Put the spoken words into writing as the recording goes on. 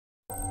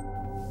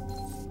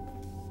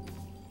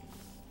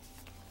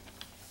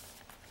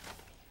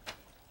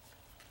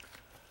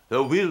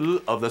The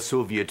will of the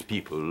Soviet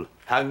people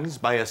hangs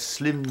by a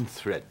slim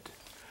thread.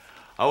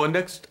 Our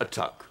next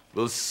attack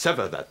will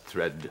sever that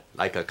thread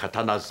like a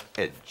katana's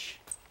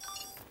edge.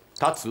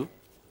 Tatsu?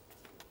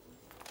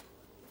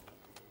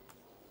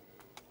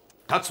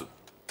 Tatsu,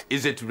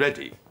 is it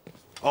ready?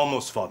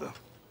 Almost, Father.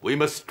 We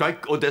must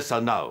strike Odessa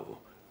now,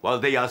 while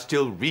they are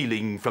still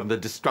reeling from the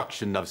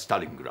destruction of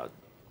Stalingrad.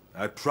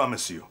 I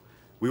promise you,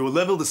 we will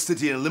level the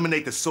city and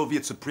eliminate the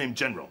Soviet Supreme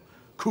General.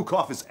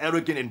 Krukov is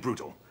arrogant and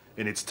brutal,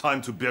 and it's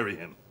time to bury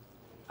him.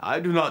 I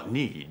do not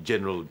need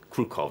General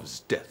Krukov's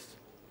death,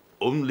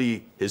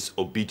 only his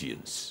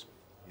obedience.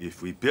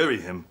 If we bury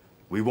him,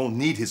 we won't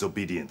need his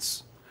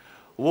obedience.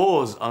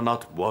 Wars are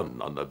not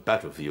won on the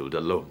battlefield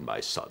alone, my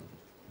son,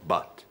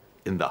 but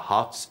in the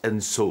hearts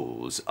and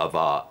souls of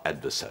our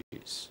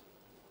adversaries.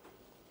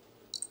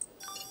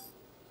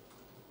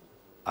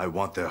 I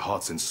want their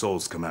hearts and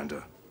souls,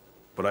 Commander.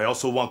 But I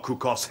also want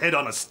Krukov's head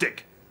on a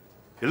stick.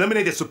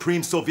 Eliminate the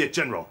Supreme Soviet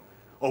General.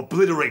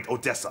 Obliterate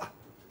Odessa.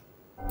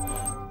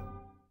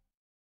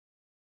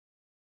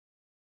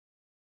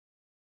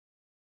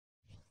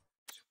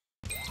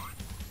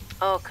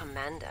 Oh,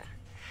 Commander.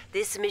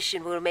 This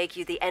mission will make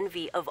you the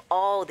envy of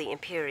all the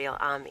Imperial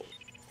Army.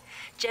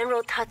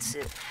 General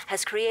Tatsu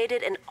has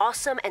created an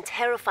awesome and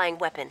terrifying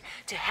weapon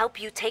to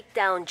help you take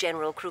down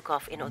General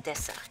Krukov in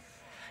Odessa.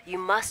 You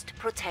must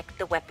protect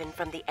the weapon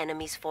from the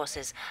enemy's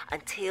forces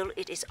until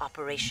it is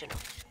operational.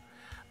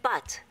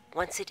 But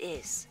once it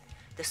is,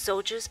 the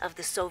soldiers of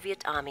the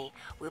Soviet Army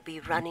will be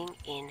running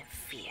in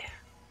fear.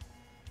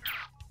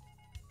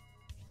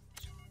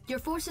 Your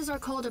forces are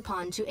called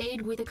upon to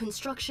aid with the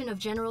construction of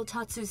General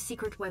Tatsu's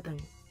secret weapon.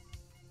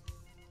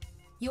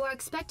 You are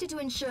expected to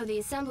ensure the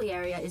assembly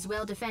area is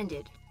well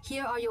defended.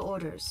 Here are your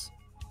orders.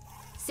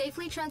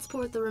 Safely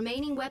transport the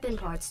remaining weapon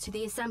parts to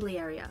the assembly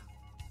area.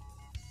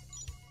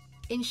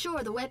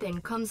 Ensure the weapon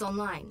comes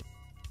online.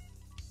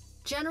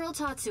 General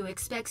Tatsu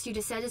expects you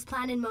to set his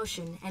plan in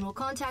motion and will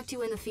contact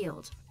you in the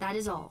field. That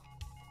is all.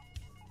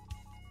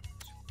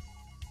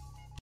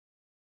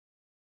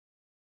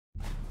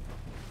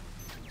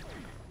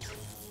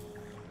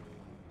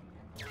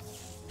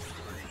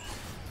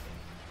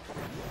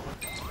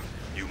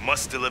 You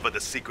must deliver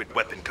the secret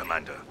weapon,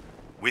 Commander.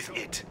 With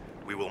it,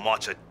 we will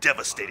march a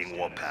devastating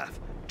warpath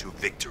to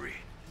victory.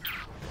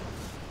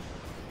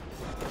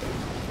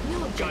 New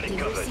Got it objective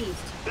covered.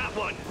 received. That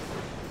one.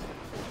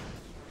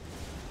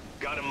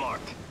 Got him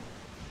marked.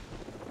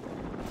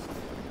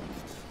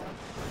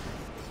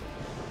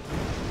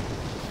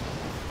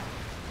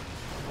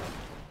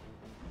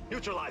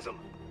 Neutralize them.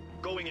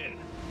 Going in.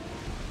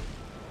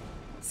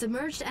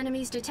 Submerged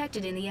enemies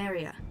detected in the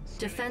area.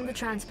 Defend the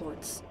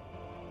transports.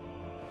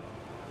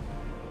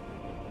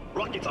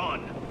 Rockets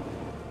on.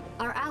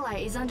 Our ally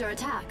is under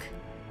attack.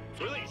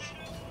 Release.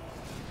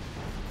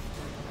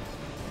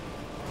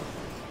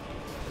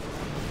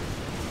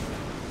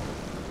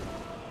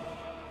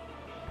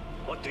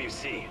 What do you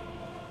see?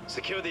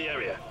 Secure the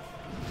area.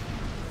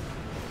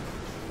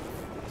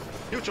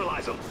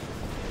 Neutralize them.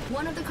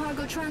 One of the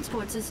cargo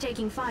transports is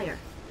taking fire.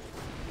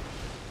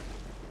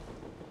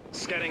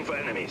 Scanning for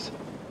enemies.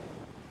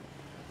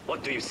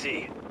 What do you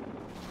see?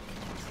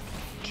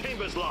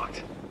 Chambers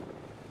locked.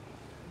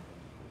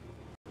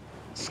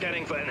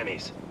 Scanning for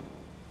enemies.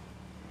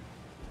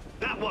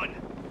 That one!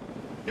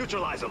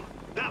 Neutralize them!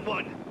 That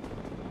one!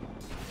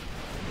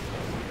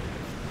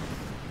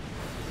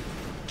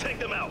 Take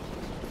them out!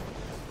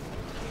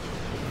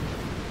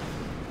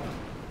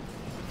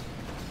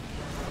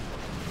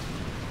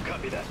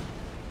 Copy that.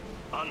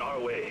 On our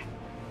way.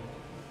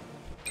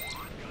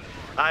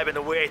 I've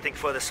been waiting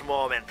for this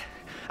moment.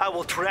 I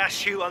will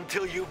trash you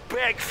until you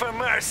beg for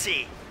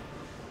mercy.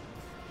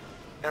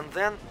 And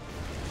then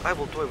I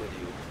will toy with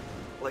you,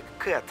 like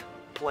a cat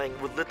playing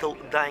with little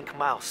dying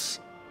mouse.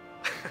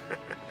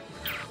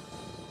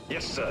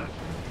 Yes, sir.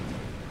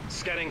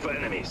 Scanning for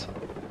enemies.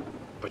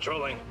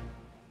 Patrolling.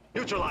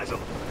 Neutralize them.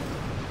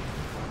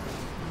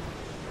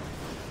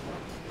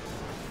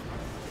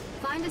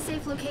 Find a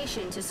safe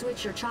location to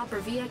switch your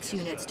Chopper VX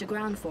units to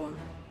ground form.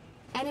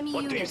 Enemy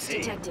What do you units see?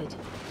 detected.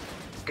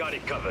 Got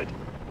it covered.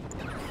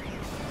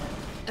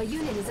 A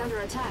unit is under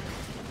attack.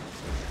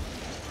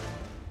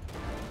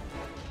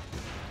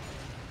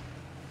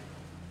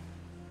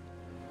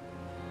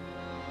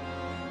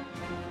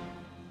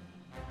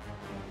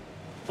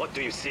 What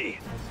do you see?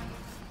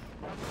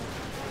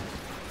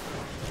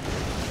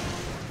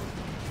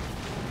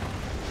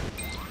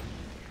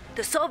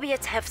 The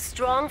Soviets have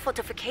strong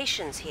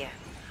fortifications here.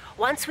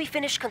 Once we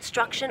finish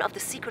construction of the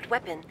secret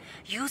weapon,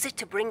 use it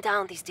to bring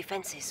down these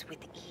defenses with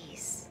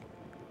ease.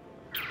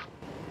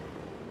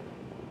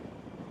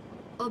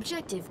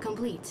 Objective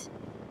complete.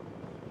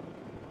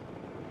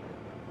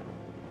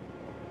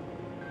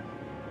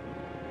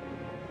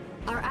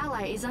 Our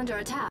ally is under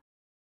attack.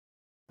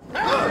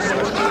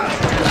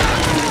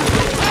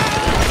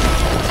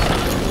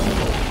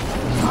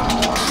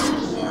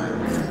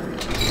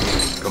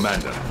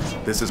 Commander,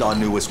 this is our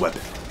newest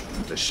weapon,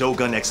 the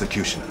Shogun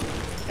Executioner,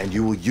 and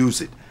you will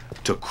use it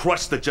to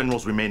crush the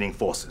General's remaining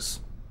forces.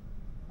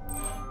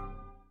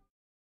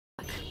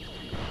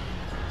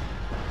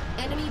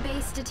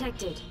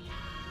 detected.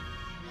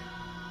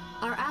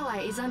 Our ally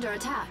is under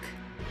attack.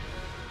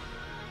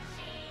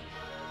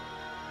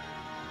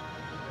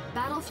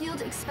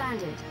 Battlefield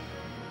expanded.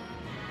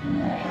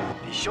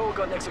 The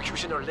Shogun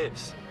Executioner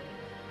lives.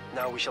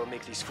 Now we shall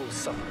make these fools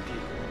suffer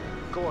dearly.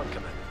 Go on,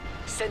 Commander.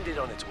 Send it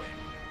on its way.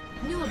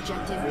 New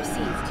objective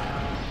received.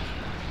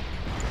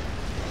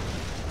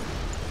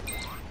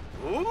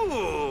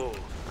 Ooh,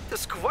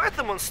 that's quite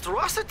a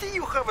monstrosity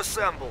you have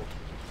assembled.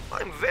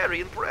 I'm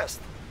very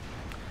impressed.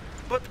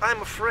 But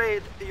I'm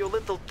afraid your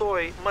little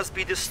toy must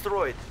be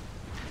destroyed.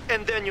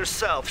 And then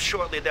yourself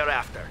shortly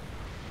thereafter.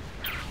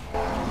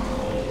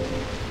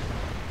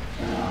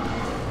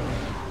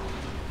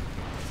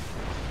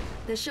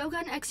 The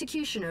Shogun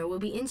Executioner will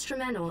be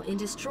instrumental in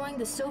destroying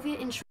the Soviet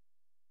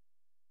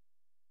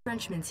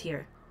entrenchments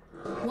here.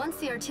 Once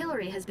the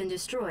artillery has been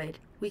destroyed,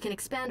 we can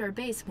expand our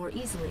base more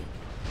easily.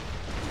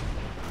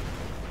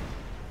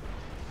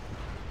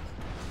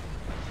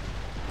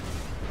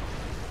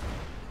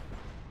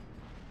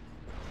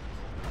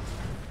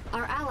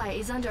 Our ally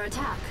is under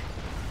attack.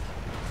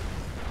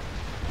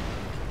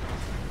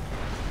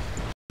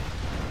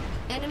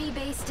 Enemy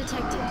base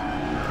detected.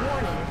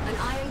 Warning, an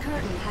Iron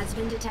Curtain has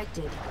been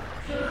detected.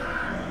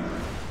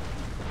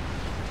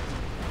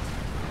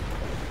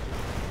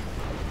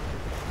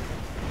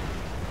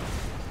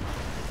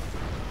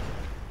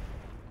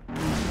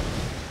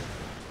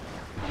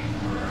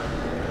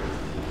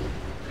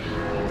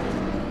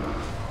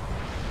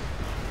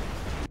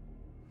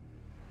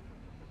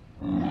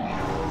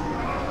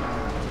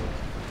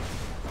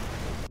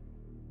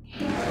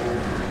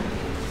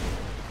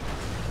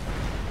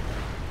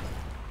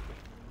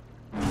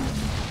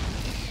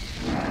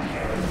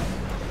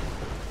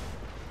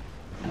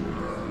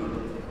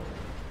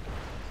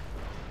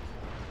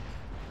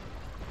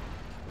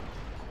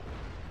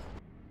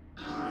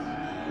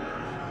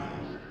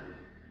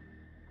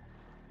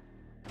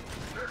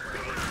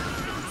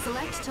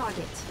 Select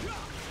target.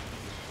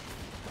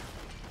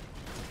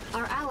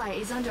 Our ally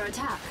is under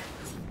attack.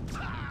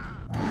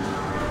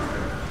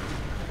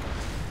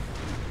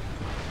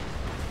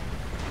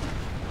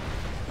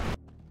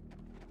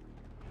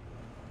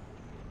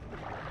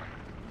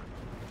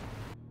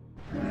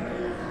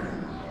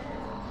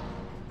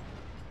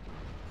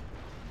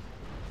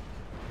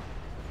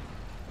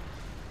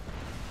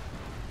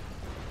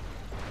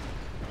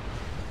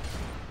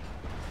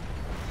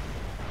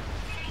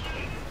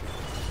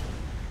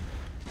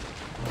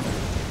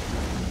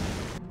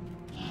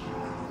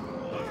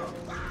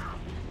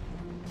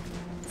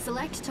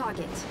 Select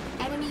target.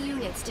 Enemy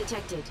units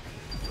detected.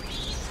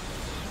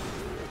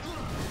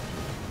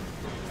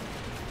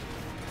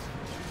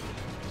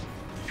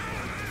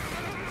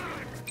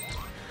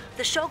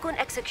 The Shogun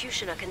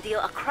Executioner can deal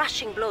a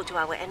crushing blow to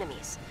our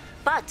enemies.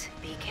 But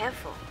be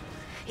careful.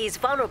 He is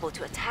vulnerable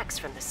to attacks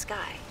from the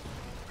sky.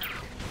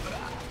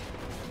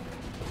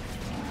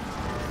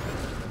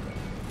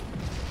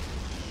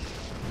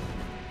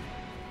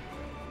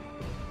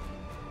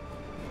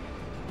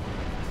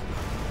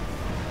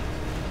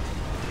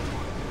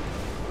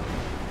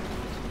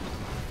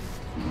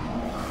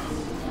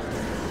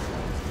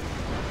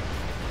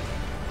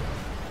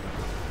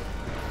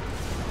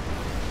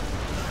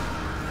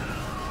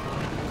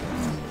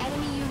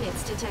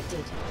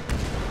 Detected.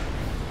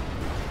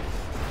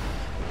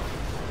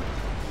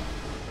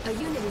 A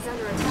unit is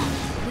under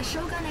attack. The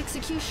Shogun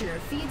Executioner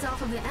feeds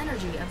off of the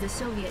energy of the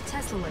Soviet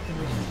Tesla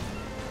weaponry.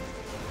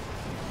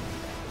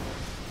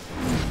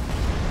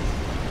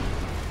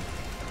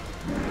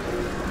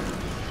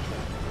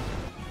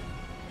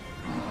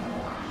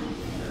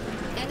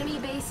 Enemy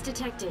base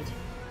detected.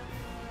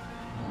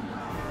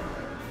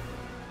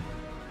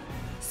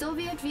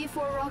 Soviet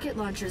V4 rocket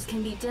launchers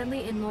can be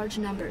deadly in large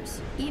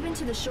numbers, even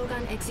to the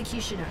Shogun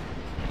Executioner.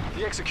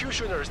 The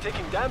Executioner is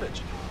taking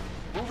damage.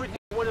 Move it near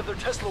one of their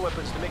Tesla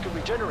weapons to make it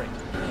regenerate.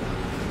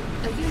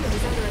 A unit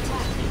is under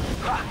attack.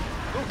 Ha!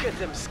 Look at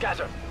them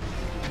scatter!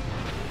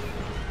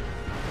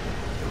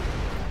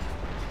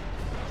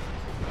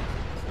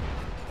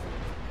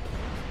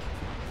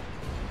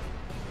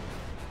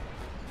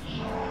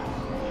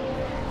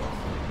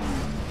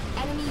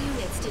 Enemy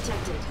units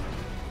detected.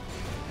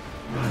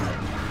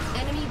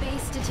 Enemy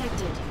base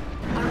detected.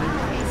 Our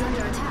ally is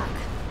under attack.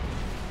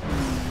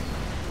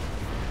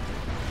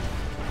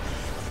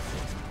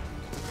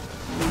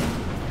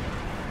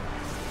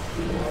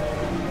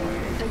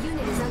 A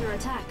unit is under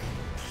attack.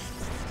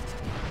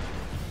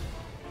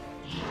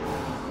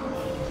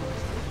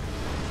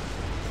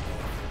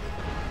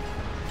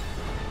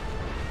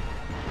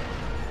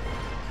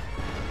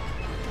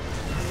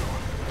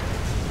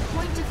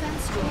 Point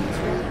defense drone is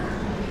ready.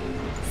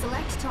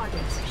 Select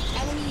target.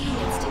 Enemy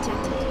units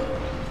detected.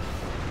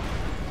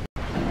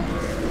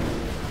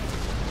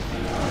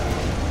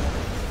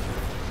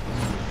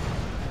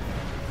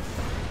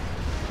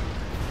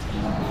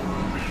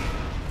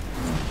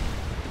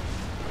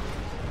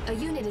 A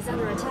unit is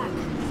under attack.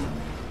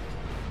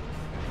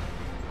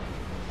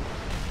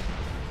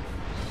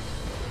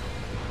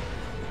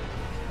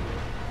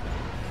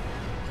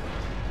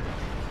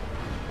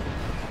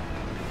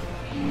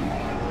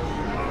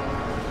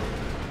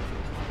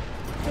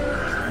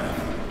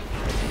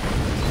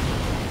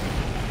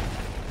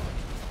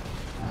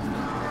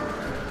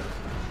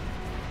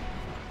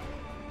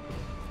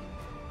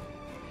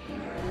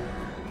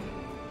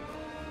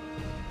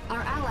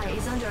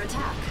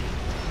 attack.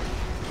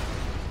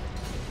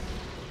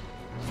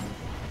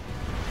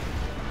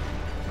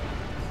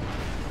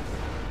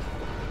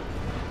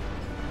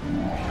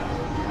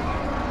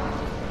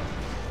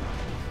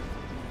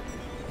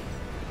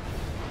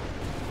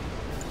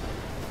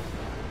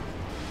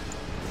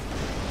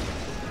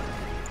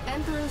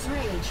 Emperor's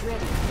Rage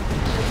ready.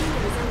 The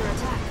unit is under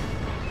attack.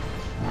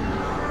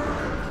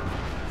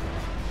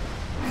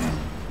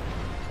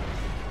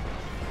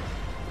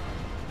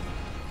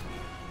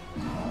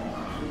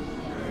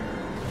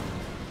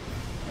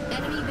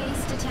 Enemy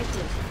base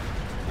detected.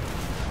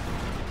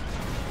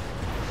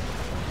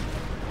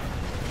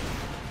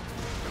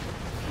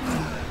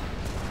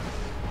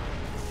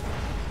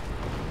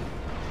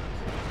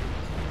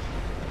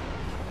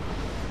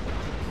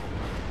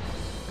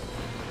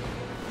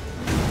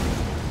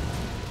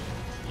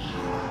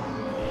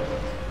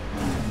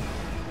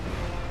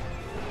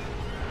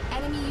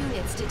 Enemy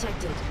units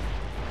detected.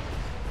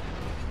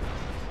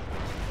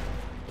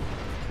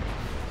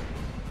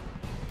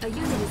 A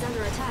unit is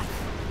under attack.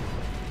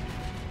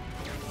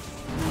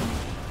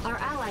 Our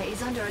ally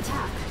is under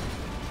attack.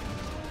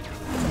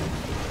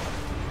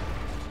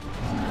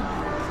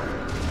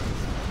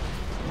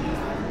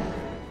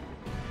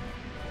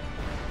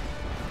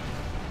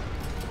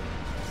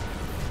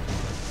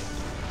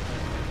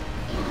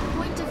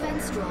 Point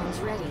defense drones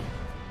ready.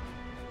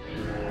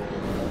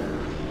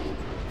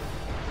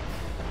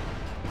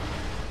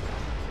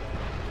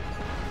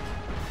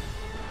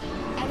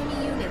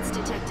 Enemy units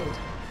detected.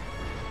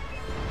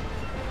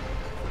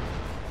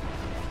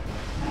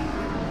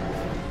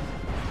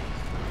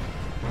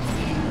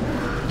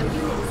 A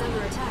unit is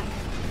under attack.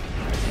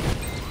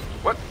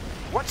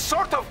 What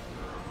sort of...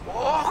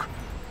 Oh!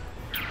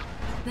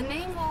 The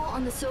main wall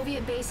on the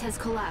Soviet base has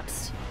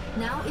collapsed.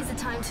 Now is the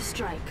time to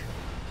strike.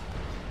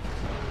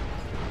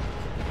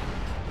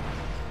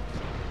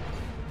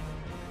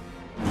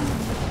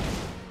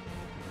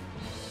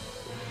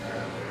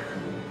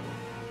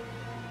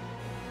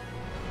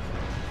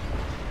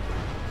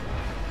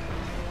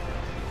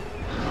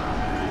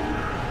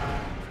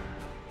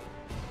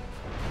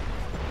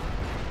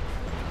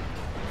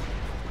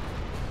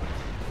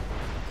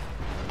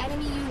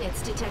 Enemy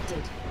units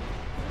detected.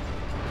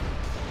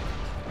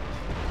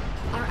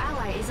 Our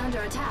ally is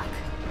under attack.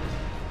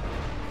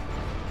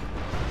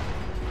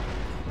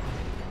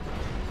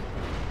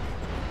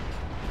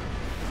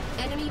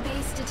 Enemy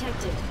base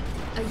detected.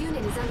 A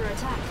unit is under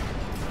attack.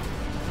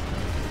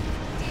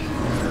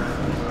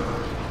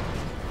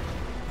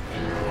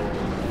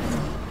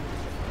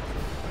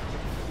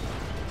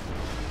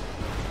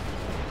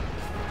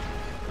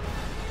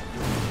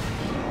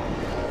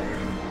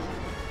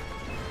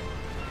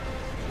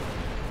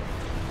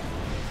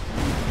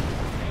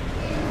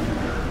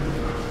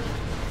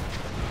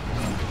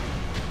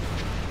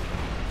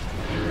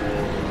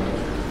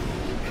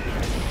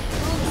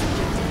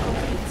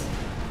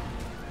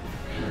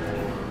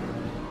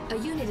 A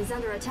unit is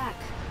under attack.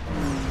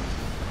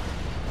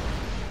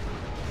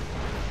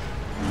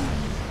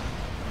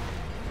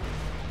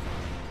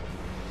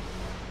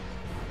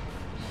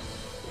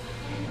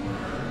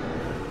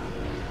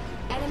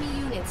 Enemy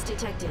units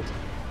detected.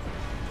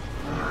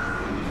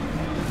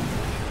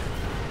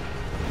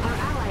 Our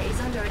ally is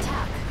under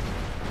attack.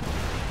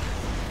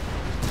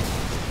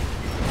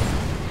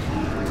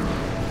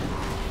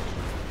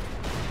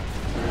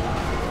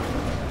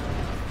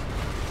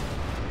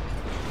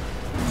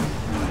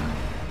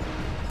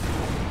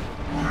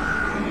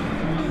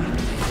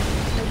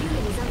 A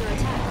unit is under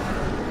attack.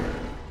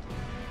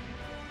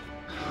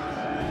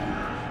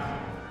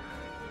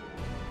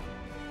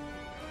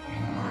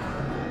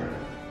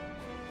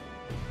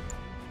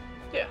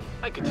 Yeah,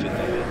 I could fit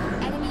that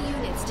in. Enemy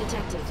units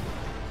detected.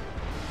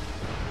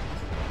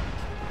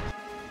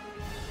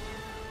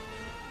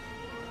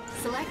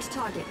 Select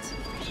target.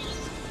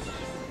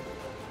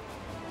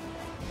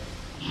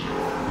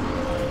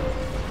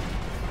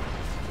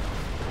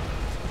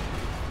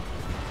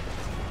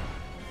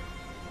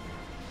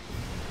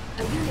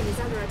 A unit is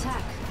under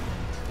attack.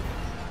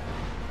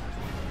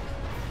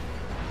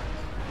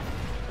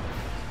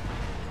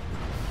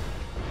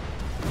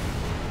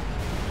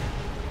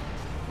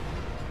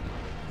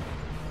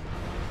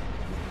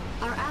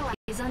 Our ally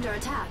is under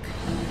attack.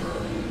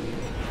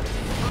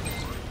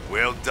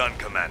 Well done,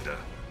 Commander.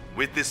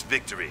 With this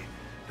victory,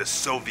 the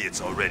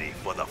Soviets are ready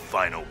for the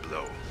final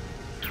blow.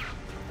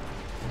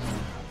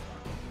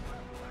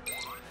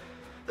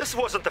 This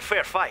wasn't a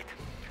fair fight.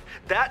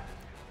 That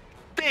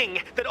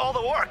thing did all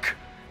the work.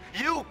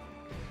 You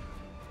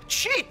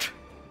cheat!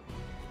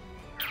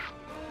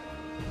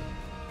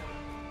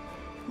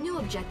 New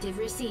objective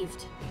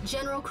received.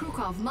 General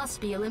Krukov must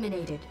be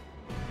eliminated.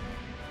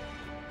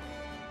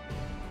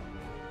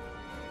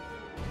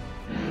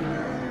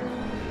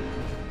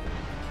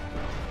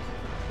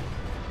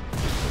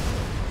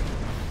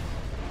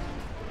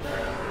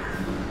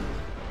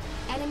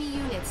 Enemy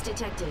units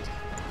detected.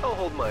 I'll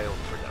hold my own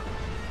for now.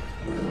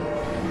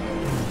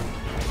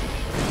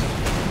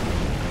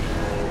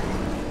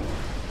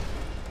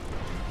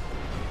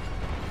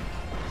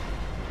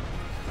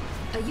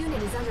 A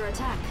unit is under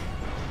attack.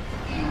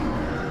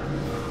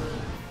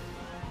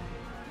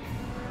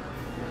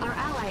 Our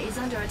ally is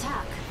under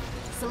attack.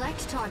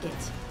 Select target.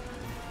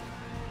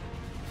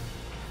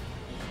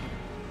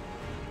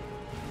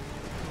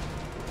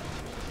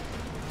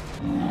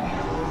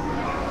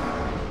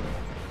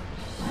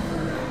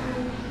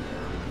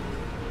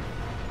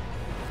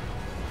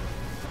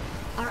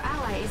 Our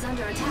ally is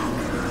under attack.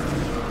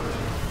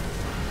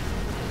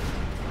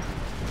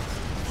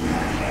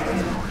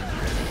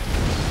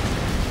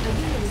 A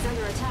unit is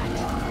under attack.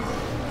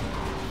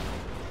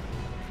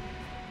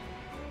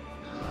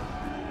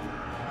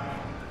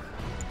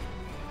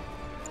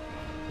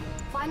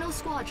 Final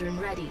squadron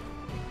ready.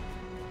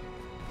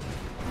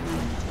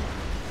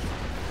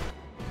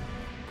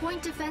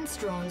 Point defense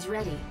drones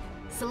ready.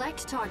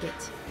 Select target.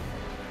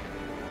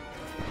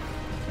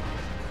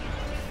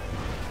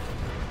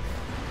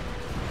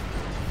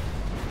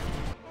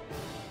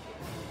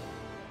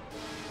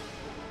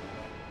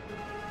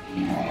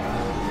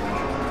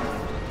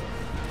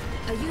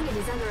 A unit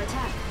is under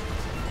attack.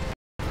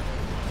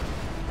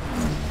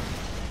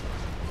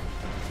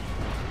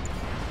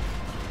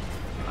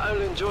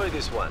 I'll enjoy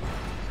this one.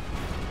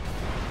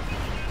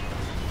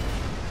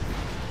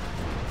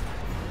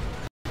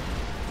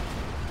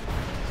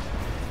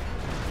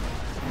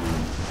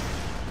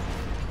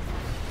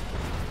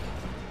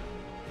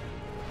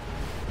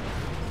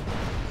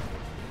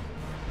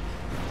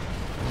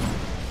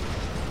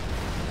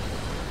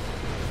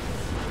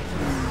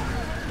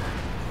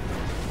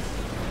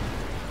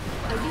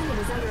 A unit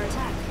is under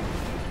attack.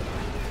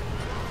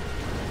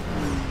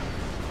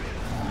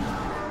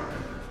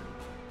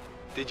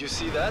 Did you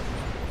see that?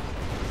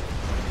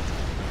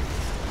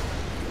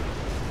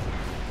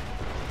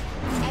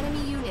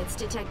 Enemy units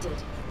detected.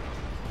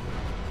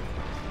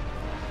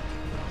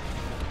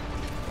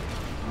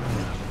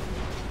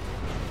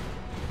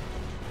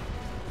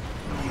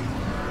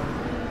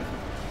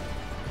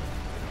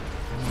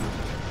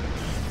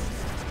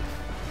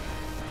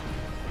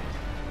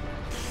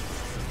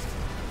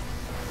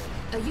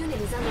 A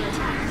unit is under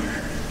attack.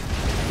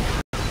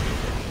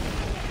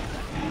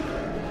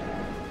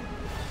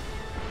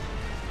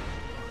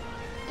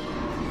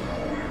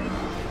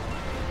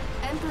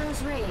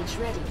 Emperor's Rage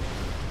ready.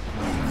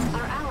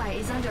 Our ally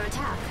is under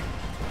attack.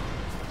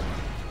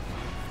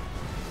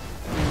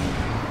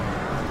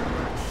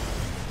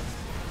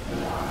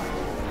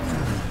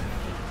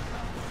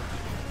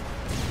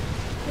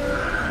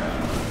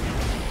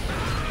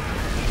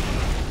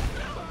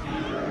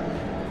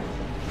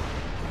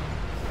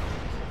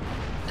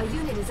 A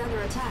unit is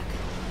under attack.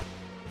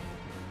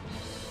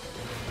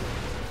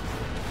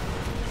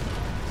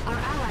 Our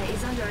ally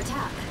is under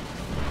attack.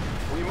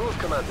 We move,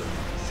 Commander.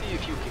 See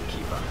if you can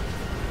keep up.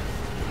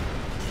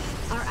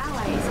 Our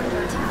ally is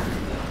under attack.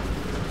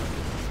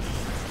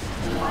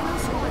 Final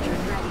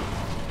squadron ready.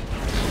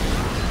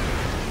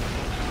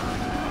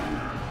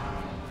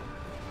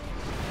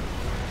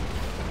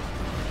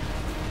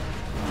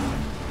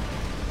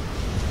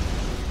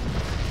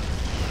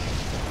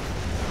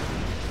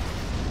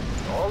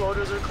 All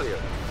orders are clear.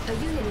 A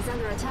unit is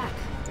under attack.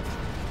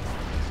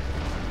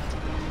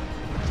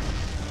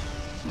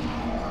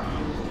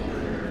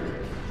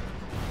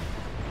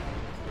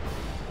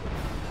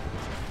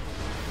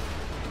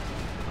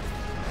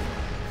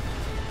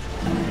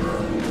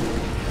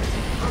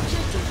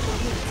 Objective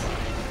complete.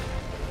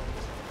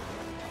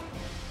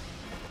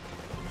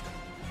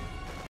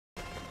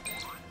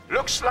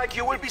 Looks like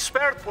you will be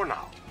spared for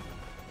now.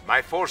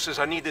 My forces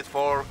are needed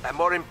for a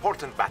more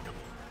important battle.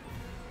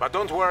 But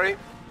don't worry,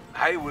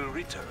 I will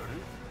return